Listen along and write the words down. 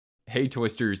Hey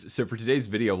Twisters, so for today's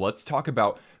video, let's talk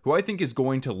about who I think is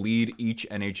going to lead each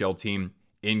NHL team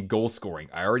in goal scoring.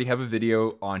 I already have a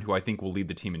video on who I think will lead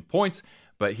the team in points,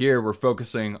 but here we're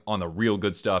focusing on the real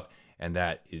good stuff, and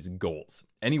that is goals.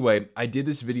 Anyway, I did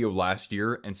this video last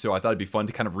year, and so I thought it'd be fun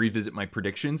to kind of revisit my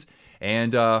predictions,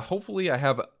 and hopefully I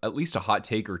have at least a hot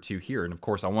take or two here. And of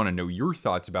course, I want to know your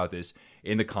thoughts about this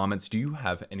in the comments. Do you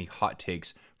have any hot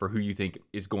takes for who you think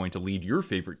is going to lead your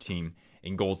favorite team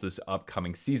in goals this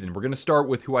upcoming season? We're going to start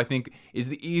with who I think is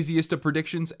the easiest of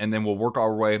predictions, and then we'll work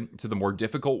our way to the more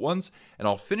difficult ones. And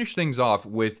I'll finish things off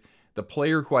with the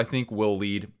player who I think will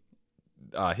lead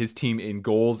his team in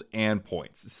goals and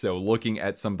points. So looking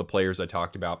at some of the players I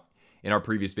talked about in our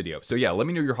previous video. So yeah, let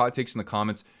me know your hot takes in the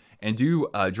comments, and do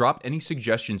drop any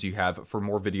suggestions you have for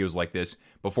more videos like this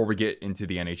before we get into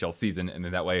the NHL season, and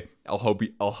then that way I'll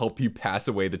help you pass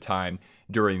away the time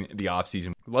during the off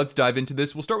season. Let's dive into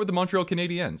this. We'll start with the Montreal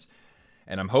Canadiens,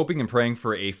 and I'm hoping and praying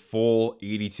for a full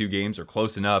 82 games or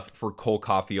close enough for Cole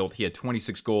Caulfield. He had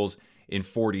 26 goals in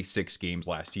 46 games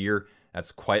last year.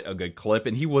 That's quite a good clip,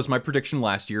 and he was my prediction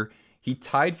last year. He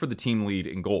tied for the team lead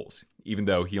in goals, even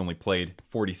though he only played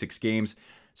 46 games.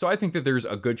 So I think that there's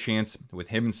a good chance with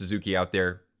him and Suzuki out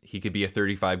there, he could be a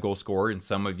 35-goal scorer, and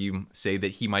some of you say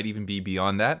that he might even be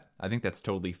beyond that. I think that's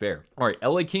totally fair. All right,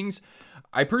 LA Kings.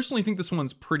 I personally think this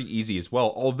one's pretty easy as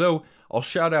well, although I'll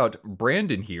shout out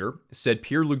Brandon here, said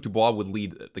Pierre-Luc Dubois would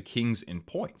lead the Kings in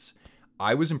points.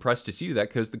 I was impressed to see that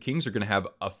because the Kings are going to have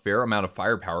a fair amount of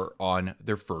firepower on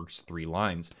their first three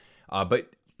lines.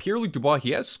 But Pierre-Luc Dubois,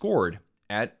 he has scored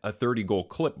at a 30-goal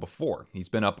clip before. He's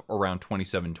been up around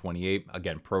 27, 28.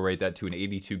 Again, prorate that to an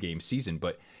 82-game season.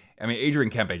 But, I mean,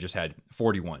 Adrian Kempe just had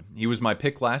 41. He was my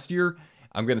pick last year.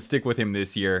 I'm going to stick with him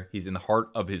this year. He's in the heart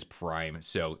of his prime.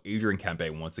 So, Adrian Kempe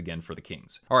once again for the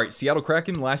Kings. All right, Seattle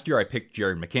Kraken. Last year, I picked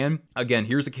Jared McCann. Again,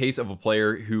 here's a case of a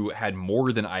player who had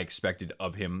more than I expected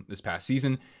of him this past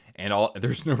season. And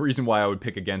there's no reason why I would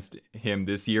pick against him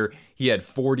this year. He had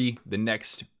 40. The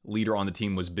next leader on the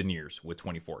team was Beniers with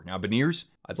 24. Now, Beniers,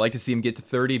 I'd like to see him get to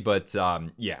 30, but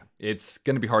yeah, it's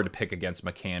going to be hard to pick against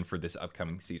McCann for this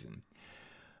upcoming season.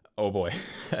 Oh boy,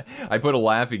 I put a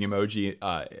laughing emoji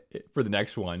for the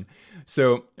next one.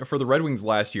 So for the Red Wings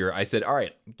last year, I said, all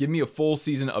right, give me a full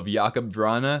season of Jakub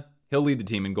Vrana. He'll lead the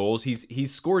team in goals.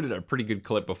 He's scored at a pretty good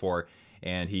clip before,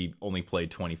 and he only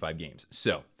played 25 games.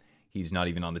 So he's not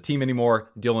even on the team anymore.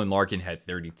 Dylan Larkin had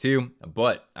 32,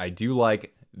 but I do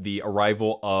like the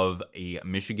arrival of a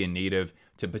Michigan native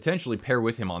to potentially pair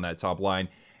with him on that top line,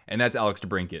 and that's Alex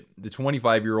DeBrincat. The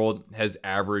 25-year-old has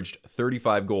averaged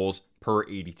 35 goals per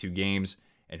 82 games,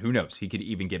 and who knows, he could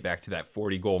even get back to that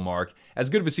 40-goal mark. As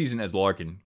good of a season as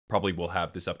Larkin probably will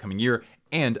have this upcoming year,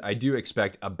 and I do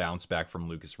expect a bounce back from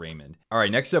Lucas Raymond. All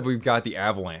right, next up, we've got the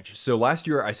Avalanche. So last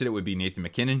year, I said it would be Nathan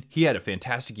MacKinnon. He had a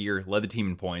fantastic year, led the team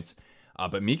in points,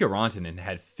 but Mikko Rantanen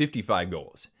had 55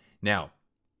 goals. Now,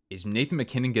 is Nathan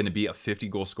MacKinnon going to be a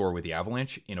 50-goal scorer with the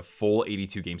Avalanche in a full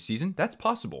 82-game season? That's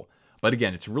possible. But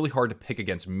again, it's really hard to pick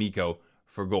against Mikko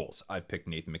for goals. I've picked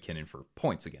Nathan MacKinnon for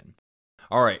points again.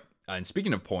 All right, and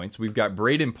speaking of points, we've got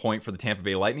Braden Point for the Tampa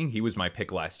Bay Lightning. He was my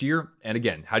pick last year. And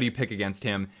again, how do you pick against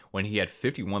him when he had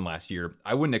 51 last year?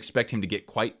 I wouldn't expect him to get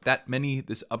quite that many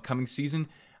this upcoming season.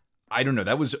 I don't know.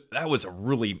 That was a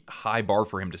really high bar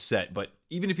for him to set. But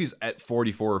even if he's at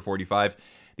 44 or 45,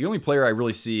 the only player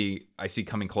I see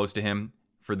coming close to him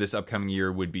for this upcoming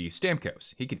year would be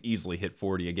Stamkos. He could easily hit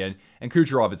 40 again. And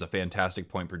Kucherov is a fantastic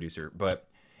point producer, but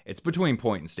it's between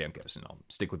Point and Stamkos, and I'll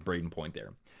stick with Braden Point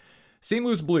there. St.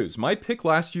 Louis Blues. My pick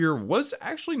last year was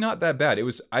actually not that bad.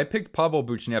 I picked Pavel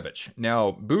Buchnevich. Now,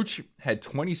 Buch had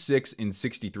 26 in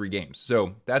 63 games,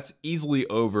 so that's easily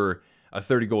over a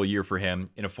 30-goal year for him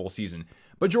in a full season.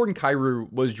 But Jordan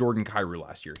Kyrou was Jordan Kyrou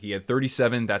last year. He had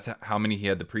 37. That's how many he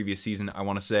had the previous season, I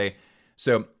want to say.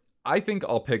 So I think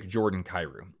I'll pick Jordan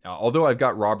Kyrou, although I've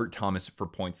got Robert Thomas for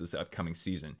points this upcoming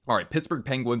season. All right, Pittsburgh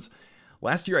Penguins.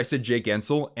 Last year I said Jake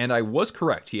Guentzel, and I was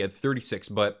correct. He had 36,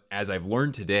 but as I've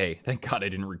learned today, thank God I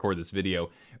didn't record this video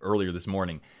earlier this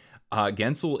morning,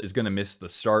 Guentzel is going to miss the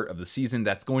start of the season.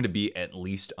 That's going to be at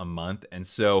least a month. And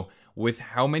so with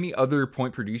how many other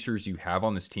point producers you have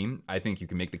on this team, I think you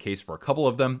can make the case for a couple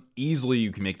of them. Easily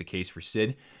you can make the case for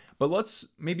Sid. But let's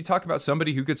maybe talk about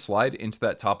somebody who could slide into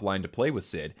that top line to play with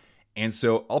Sid. And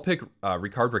so I'll pick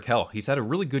Rickard Rakell. He's had a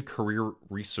really good career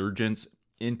resurgence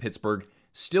in Pittsburgh,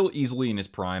 still easily in his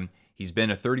prime. He's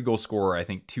been a 30-goal scorer, I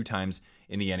think, 2 times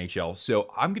in the NHL.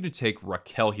 So I'm going to take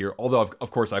Rakell here, although,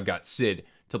 of course, I've got Sid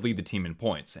to lead the team in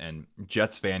points. And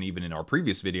Jets fan, even in our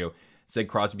previous video, said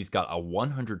Crosby's got a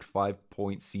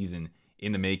 105-point season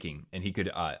in the making, and he could,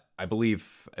 I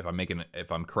believe,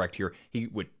 if I'm correct here, he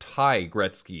would tie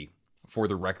Gretzky for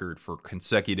the record for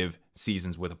consecutive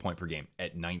seasons with a point per game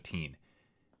at 19.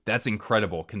 That's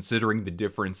incredible considering the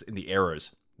difference in the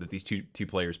eras that these two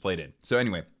players played in. So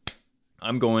anyway,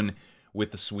 I'm going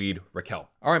with the Swede Raquel.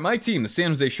 All right, my team, the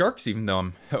San Jose Sharks, even though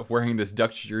I'm wearing this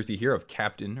Dutch jersey here of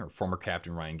captain or former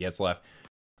captain Ryan Getzlaf.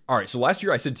 All right, so last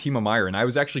year I said Timo Meier, and I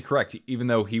was actually correct. Even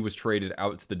though he was traded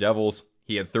out to the Devils,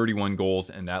 he had 31 goals,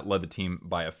 and that led the team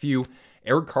by a few.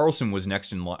 Erik Karlsson was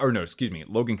next in line, or no, excuse me,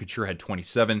 Logan Couture had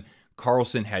 27.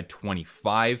 Karlsson had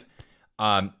 25.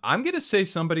 I'm going to say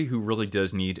somebody who really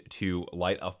does need to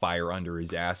light a fire under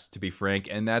his ass, to be frank,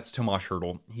 and that's Tomas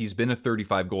Hertl. He's been a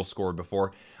 35-goal scorer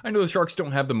before. I know the Sharks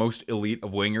don't have the most elite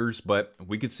of wingers, but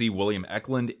we could see William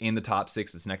Eklund in the top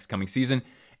 6 this next coming season.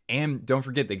 And don't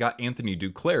forget, they got Anthony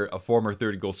Duclair, a former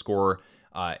 30-goal scorer,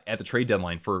 at the trade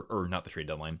deadline not the trade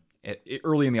deadline,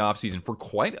 early in the offseason for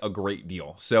quite a great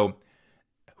deal. So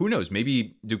who knows?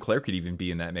 Maybe Duclair could even be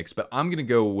in that mix, but I'm going to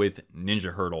go with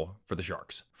Ninja Hertl for the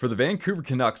Sharks. For the Vancouver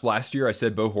Canucks, last year I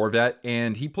said Bo Horvat,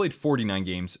 and he played 49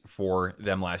 games for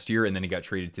them last year, and then he got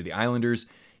traded to the Islanders.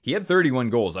 He had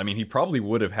 31 goals. I mean, he probably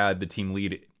would have had the team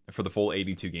lead for the full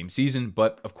 82-game season,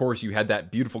 but of course you had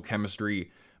that beautiful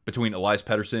chemistry between Elias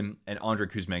Pettersson and Andrei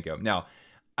Kuzmenko. Now,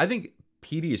 I think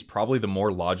Petey is probably the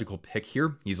more logical pick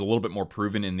here. He's a little bit more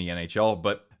proven in the NHL,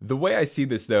 but the way I see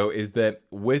this, though, is that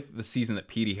with the season that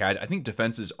Petey had, I think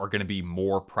defenses are going to be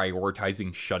more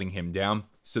prioritizing shutting him down,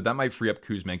 so that might free up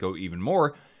Kuzmenko even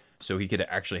more, so he could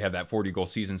actually have that 40-goal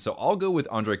season. So I'll go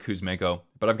with Andrei Kuzmenko,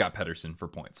 but I've got Pettersson for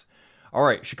points. All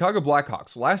right, Chicago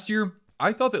Blackhawks. Last year,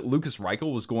 I thought that Lucas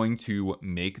Reichel was going to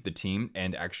make the team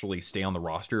and actually stay on the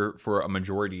roster for a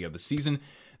majority of the season.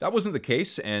 That wasn't the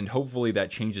case, and hopefully that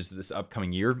changes this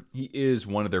upcoming year. He is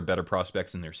one of their better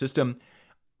prospects in their system.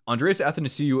 Andreas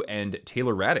Athanasiou and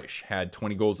Taylor Radish had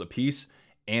 20 goals apiece,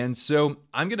 and so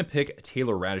I'm going to pick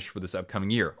Taylor Radish for this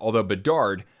upcoming year. Although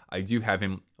Bedard, I do have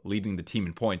him leading the team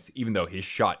in points, even though his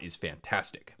shot is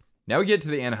fantastic. Now we get to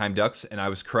the Anaheim Ducks, and I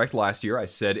was correct last year. I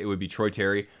said it would be Troy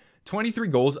Terry. 23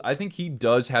 goals. I think he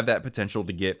does have that potential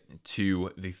to get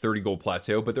to the 30-goal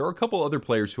plateau, but there are a couple other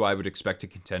players who I would expect to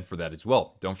contend for that as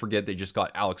well. Don't forget they just got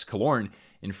Alex Killorn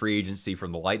in free agency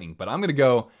from the Lightning, but I'm going to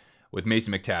go with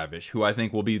Mason McTavish, who I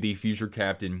think will be the future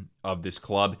captain of this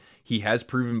club. He has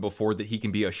proven before that he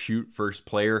can be a shoot-first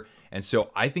player, and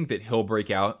so I think that he'll break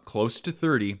out close to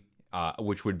 30,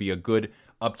 which would be a good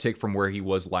uptick from where he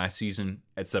was last season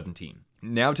at 17.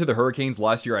 Now to the Hurricanes.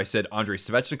 Last year I said Andrei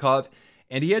Svechnikov,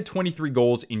 and he had 23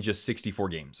 goals in just 64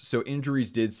 games. So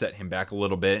injuries did set him back a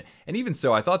little bit. And even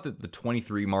so, I thought that the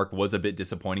 23 mark was a bit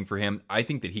disappointing for him. I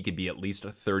think that he could be at least a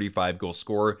 35-goal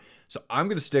scorer. So I'm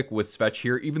going to stick with Svech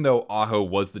here, even though Aho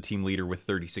was the team leader with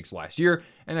 36 last year.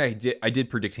 And I did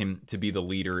predict him to be the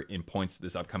leader in points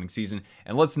this upcoming season.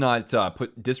 And let's not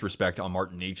put disrespect on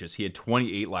Martin Necas. He had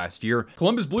 28 last year.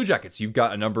 Columbus Blue Jackets, you've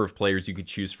got a number of players you could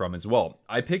choose from as well.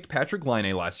 I picked Patrick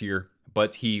Laine last year,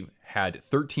 but he had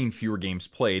 13 fewer games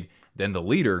played than the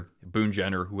leader, Boone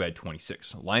Jenner, who had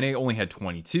 26. Laine only had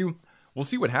 22. We'll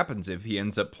see what happens if he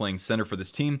ends up playing center for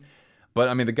this team. But,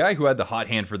 I mean, the guy who had the hot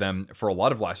hand for them for a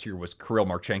lot of last year was Kirill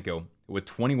Marchenko with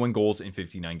 21 goals in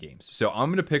 59 games. So I'm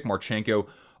going to pick Marchenko,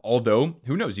 although,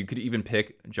 who knows, you could even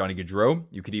pick Johnny Gaudreau.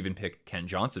 You could even pick Kent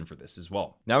Johnson for this as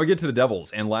well. Now we get to the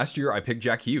Devils, and last year I picked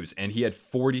Jack Hughes, and he had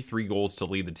 43 goals to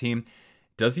lead the team.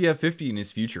 Does he have 50 in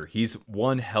his future? He's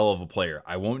one hell of a player.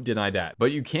 I won't deny that.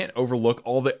 But you can't overlook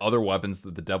all the other weapons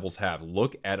that the Devils have.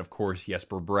 Look at, of course,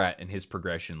 Jesper Bratt and his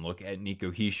progression. Look at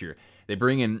Nico Hischier. They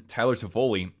bring in Tyler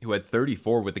Toffoli, who had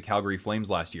 34 with the Calgary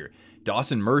Flames last year.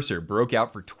 Dawson Mercer broke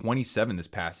out for 27 this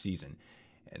past season.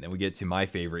 And then we get to my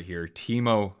favorite here,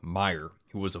 Timo Meier,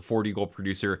 who was a 40-goal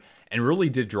producer and really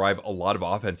did drive a lot of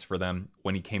offense for them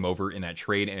when he came over in that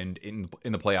trade and in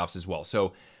the playoffs as well.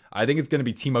 So I think it's going to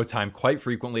be Timo time quite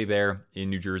frequently there in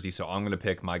New Jersey, so I'm going to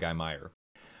pick my guy Meier.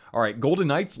 All right, Golden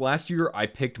Knights. Last year, I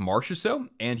picked Marchessault,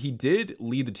 and he did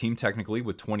lead the team technically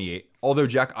with 28, although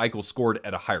Jack Eichel scored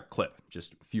at a higher clip,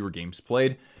 just fewer games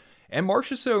played. And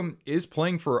Marchessault is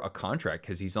playing for a contract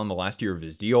because he's on the last year of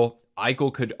his deal.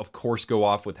 Eichel could, of course, go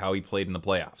off with how he played in the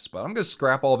playoffs, but I'm going to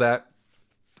scrap all that.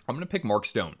 I'm going to pick Mark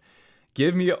Stone.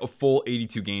 Give me a full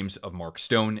 82 games of Mark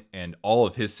Stone and all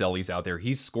of his sellies out there.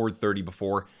 He's scored 30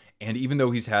 before, and even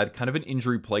though he's had kind of an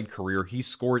injury-plagued career, he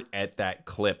scored at that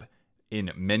clip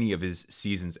in many of his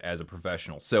seasons as a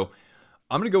professional. So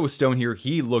I'm going to go with Stone here.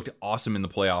 He looked awesome in the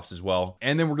playoffs as well.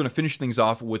 And then we're going to finish things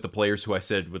off with the players who I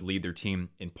said would lead their team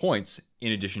in points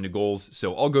in addition to goals.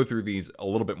 So I'll go through these a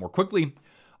little bit more quickly.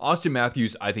 Austin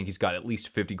Matthews, I think he's got at least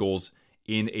 50 goals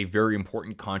in a very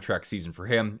important contract season for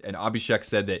him. And Abhishek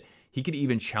said that he could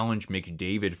even challenge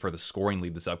McDavid for the scoring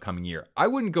lead this upcoming year. I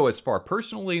wouldn't go as far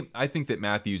personally. I think that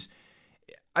Matthews,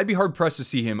 I'd be hard-pressed to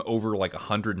see him over like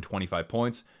 125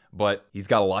 points, but he's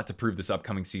got a lot to prove this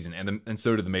upcoming season, and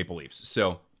so do the Maple Leafs.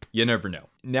 So you never know.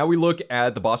 Now we look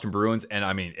at the Boston Bruins, and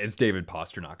I mean, it's David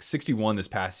Pastrnak. 61 this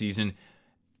past season.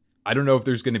 I don't know if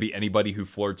there's going to be anybody who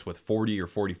flirts with 40 or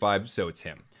 45, so it's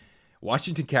him.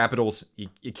 Washington Capitals,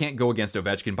 you can't go against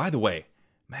Ovechkin. By the way,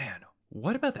 man,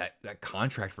 what about that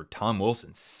contract for Tom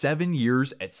Wilson? 7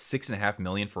 years at $6.5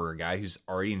 million for a guy who's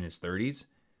already in his 30s?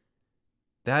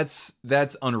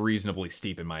 That's unreasonably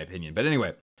steep in my opinion. But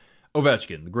anyway,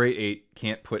 Ovechkin, the great eight,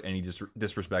 can't put any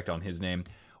disrespect on his name.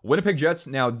 Winnipeg Jets,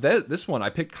 now this one, I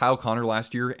picked Kyle Connor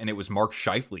last year, and it was Mark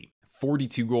Scheifele.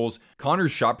 42 goals.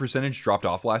 Connor's shot percentage dropped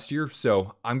off last year,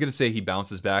 so I'm going to say he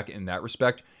bounces back in that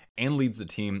respect and leads the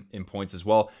team in points as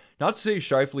well. Not to say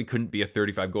Scheifele couldn't be a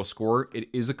 35-goal scorer. It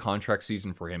is a contract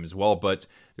season for him as well, but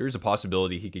there's a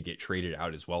possibility he could get traded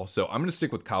out as well. So I'm going to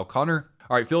stick with Kyle Connor.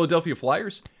 All right, Philadelphia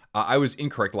Flyers. I was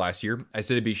incorrect last year. I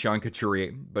said it'd be Sean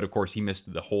Couturier, but of course he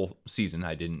missed the whole season.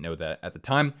 I didn't know that at the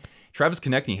time. Travis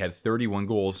Konechny had 31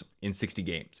 goals in 60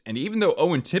 games. And even though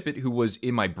Owen Tippett, who was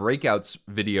in my breakouts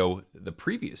video the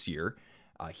previous year,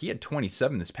 he had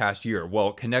 27 this past year.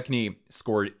 Well, Konechny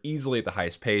scored easily at the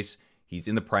highest pace. He's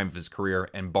in the prime of his career,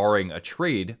 and barring a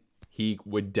trade, he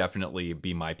would definitely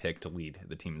be my pick to lead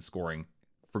the team in scoring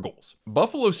for goals.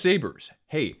 Buffalo Sabres.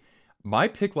 Hey, my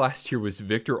pick last year was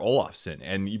Victor Olofsson,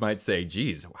 and you might say,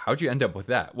 geez, how'd you end up with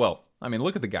that? Well, I mean,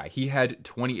 look at the guy. He had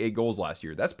 28 goals last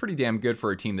year. That's pretty damn good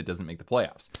for a team that doesn't make the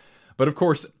playoffs. But of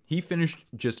course, he finished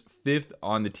just 5th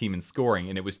on the team in scoring,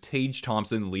 and it was Tage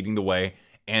Thompson leading the way,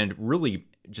 and really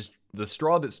just the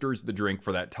straw that stirs the drink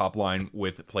for that top line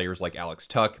with players like Alex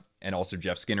Tuck and also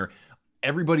Jeff Skinner.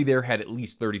 Everybody there had at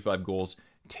least 35 goals.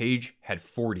 Tage had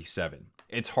 47.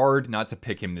 It's hard not to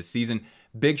pick him this season.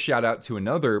 Big shout out to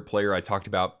another player I talked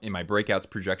about in my breakouts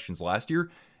projections last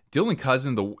year, Dylan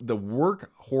Cousins, the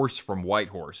workhorse from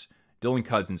Whitehorse. Dylan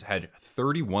Cousins had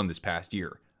 31 this past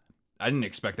year. I didn't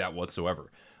expect that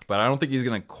whatsoever, but I don't think he's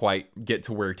going to quite get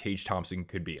to where Tage Thompson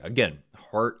could be. Again,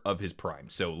 heart of his prime.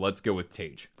 So let's go with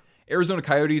Tage. Arizona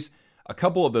Coyotes, a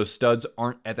couple of those studs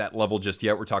aren't at that level just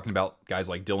yet. We're talking about guys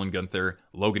like Dylan Guenther,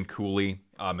 Logan Cooley.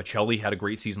 Michelli had a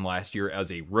great season last year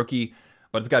as a rookie,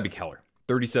 but it's got to be Keller.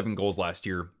 37 goals last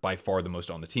year, by far the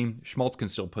most on the team. Schmaltz can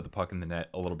still put the puck in the net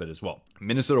a little bit as well.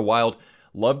 Minnesota Wild,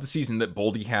 loved the season that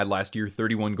Boldy had last year,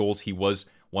 31 goals. He was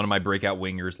one of my breakout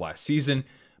wingers last season,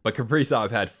 but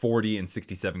Kaprizov had 40 in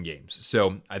 67 games.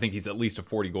 So I think he's at least a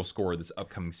 40-goal scorer this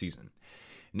upcoming season.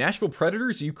 Nashville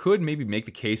Predators, you could maybe make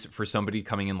the case for somebody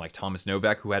coming in like Thomas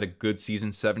Novak, who had a good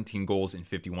season, 17 goals in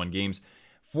 51 games.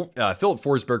 Philip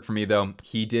Forsberg for me, though,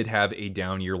 he did have a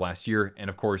down year last year, and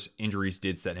of course, injuries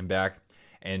did set him back.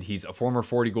 And he's a former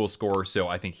 40-goal scorer, so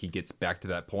I think he gets back to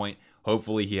that point.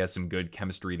 Hopefully, he has some good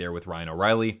chemistry there with Ryan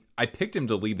O'Reilly. I picked him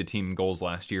to lead the team in goals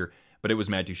last year, but it was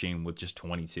Matt Duchene with just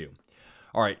 22.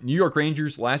 All right, New York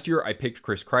Rangers. Last year, I picked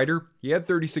Chris Kreider. He had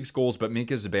 36 goals, but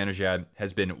Mika Zibanejad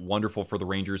has been wonderful for the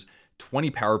Rangers.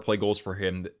 20 power play goals for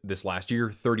him this last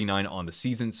year, 39 on the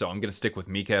season, so I'm going to stick with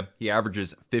Mika. He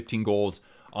averages 15 goals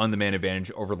on the man advantage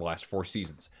over the last 4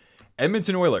 seasons.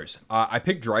 Edmonton Oilers. I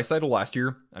picked Draisaitl last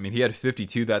year. I mean, he had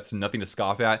 52. That's nothing to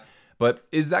scoff at. But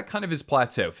is that kind of his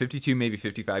plateau? 52, maybe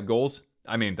 55 goals?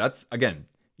 I mean, that's, again,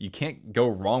 you can't go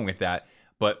wrong with that.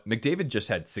 But McDavid just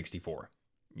had 64.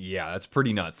 Yeah, that's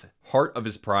pretty nuts. Heart of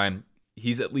his prime.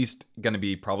 He's at least going to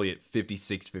be probably at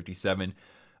 56, 57.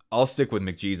 I'll stick with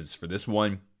McJesus for this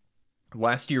one.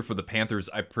 Last year for the Panthers,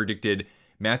 I predicted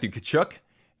Matthew Tkachuk.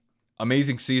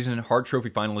 Amazing season. Hart Trophy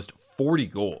finalist, 40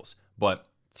 goals. But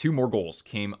 2 more goals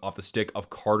came off the stick of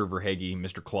Carter Verhaeghe,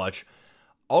 Mr. Clutch.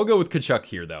 I'll go with Tkachuk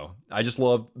here, though. I just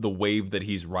love the wave that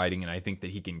he's riding, and I think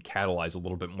that he can catalyze a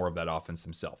little bit more of that offense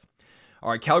himself. All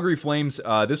right, Calgary Flames.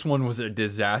 This one was a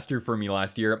disaster for me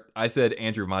last year. I said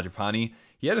Andrew Mangiapane.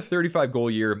 He had a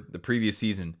 35-goal year the previous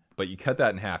season, but you cut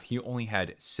that in half. He only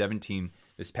had 17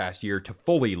 this past year.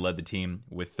 Toffoli led the team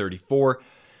with 34.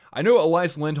 I know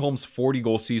Elias Lindholm's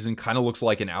 40-goal season kind of looks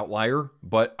like an outlier,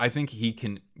 but I think he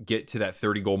can get to that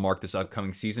 30-goal mark this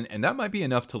upcoming season, and that might be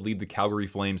enough to lead the Calgary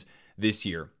Flames this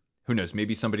year. Who knows?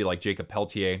 Maybe somebody like Jacob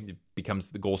Peltier becomes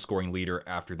the goal-scoring leader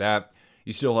after that.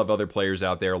 You still have other players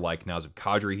out there like Nazem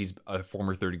Kadri. He's a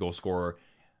former 30-goal scorer.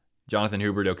 Jonathan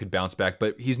Huberdeau could bounce back,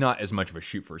 but he's not as much of a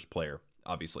shoot-first player,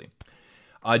 obviously.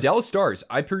 Dallas Stars,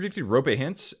 I predicted Roope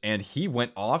Hintz, and he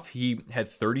went off. He had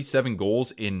 37 goals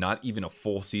in not even a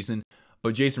full season.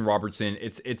 But Jason Robertson,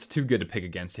 it's too good to pick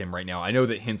against him right now. I know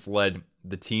that Hintz led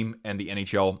the team and the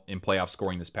NHL in playoff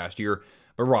scoring this past year,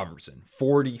 but Robertson,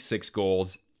 46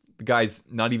 goals. The guy's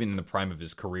not even in the prime of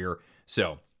his career,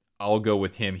 so I'll go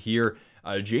with him here.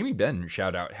 Jamie Benn,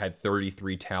 shout out, had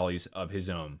 33 tallies of his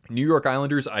own. New York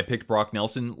Islanders, I picked Brock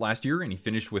Nelson last year, and he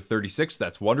finished with 36.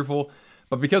 That's wonderful.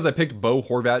 But because I picked Bo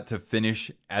Horvat to finish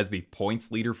as the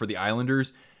points leader for the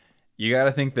Islanders, you got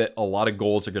to think that a lot of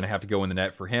goals are going to have to go in the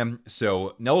net for him.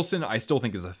 So Nelson, I still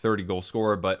think is a 30-goal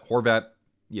scorer, but Horvat,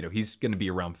 he's going to be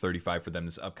around 35 for them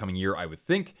this upcoming year, I would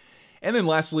think. And then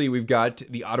lastly, we've got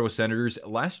the Ottawa Senators.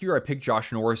 Last year, I picked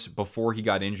Josh Norris before he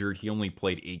got injured. He only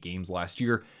played 8 games last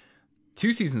year.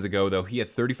 2 seasons ago, though, he had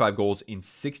 35 goals in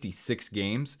 66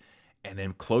 games. And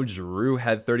then Claude Giroux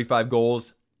had 35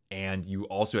 goals. And you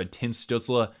also had Tim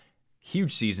Stützle,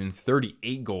 huge season,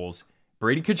 38 goals.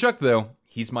 Brady Tkachuk, though,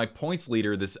 he's my points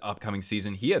leader this upcoming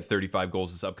season. He had 35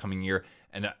 goals this upcoming year.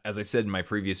 And as I said in my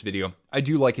previous video, I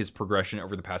do like his progression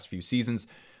over the past few seasons.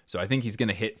 So I think he's going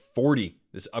to hit 40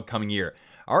 this upcoming year.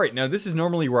 All right, now this is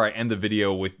normally where I end the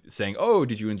video with saying, oh,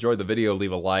 did you enjoy the video?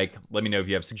 Leave a like. Let me know if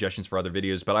you have suggestions for other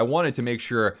videos. But I wanted to make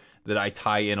sure that I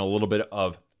tie in a little bit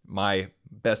of my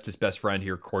bestest best friend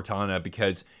here, Cortana,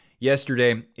 because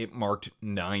yesterday it marked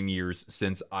 9 years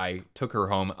since I took her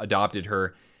home, adopted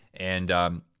her,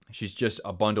 and she's just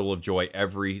a bundle of joy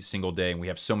every single day, and we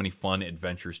have so many fun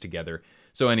adventures together.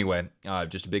 So anyway,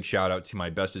 just a big shout out to my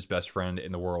bestest best friend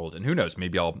in the world. And who knows,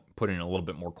 maybe I'll put in a little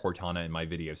bit more Cortana in my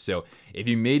video. So if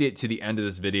you made it to the end of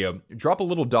this video, drop a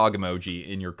little dog emoji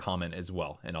in your comment as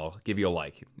well, and I'll give you a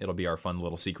like. It'll be our fun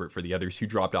little secret for the others who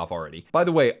dropped off already. By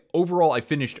the way, overall, I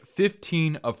finished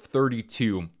 15 of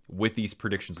 32 with these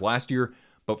predictions last year.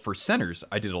 But for centers,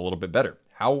 I did a little bit better.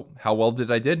 How well did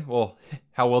I do? Well,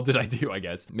 how well did I do, I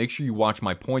guess. Make sure you watch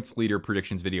my points leader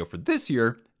predictions video for this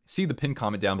year. See the pinned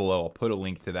comment down below. I'll put a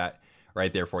link to that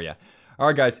right there for you. All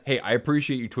right, guys. Hey, I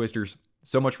appreciate you Twisters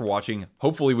so much for watching.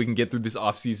 Hopefully we can get through this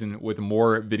off season with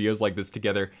more videos like this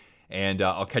together. And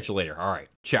I'll catch you later. All right.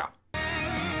 Ciao.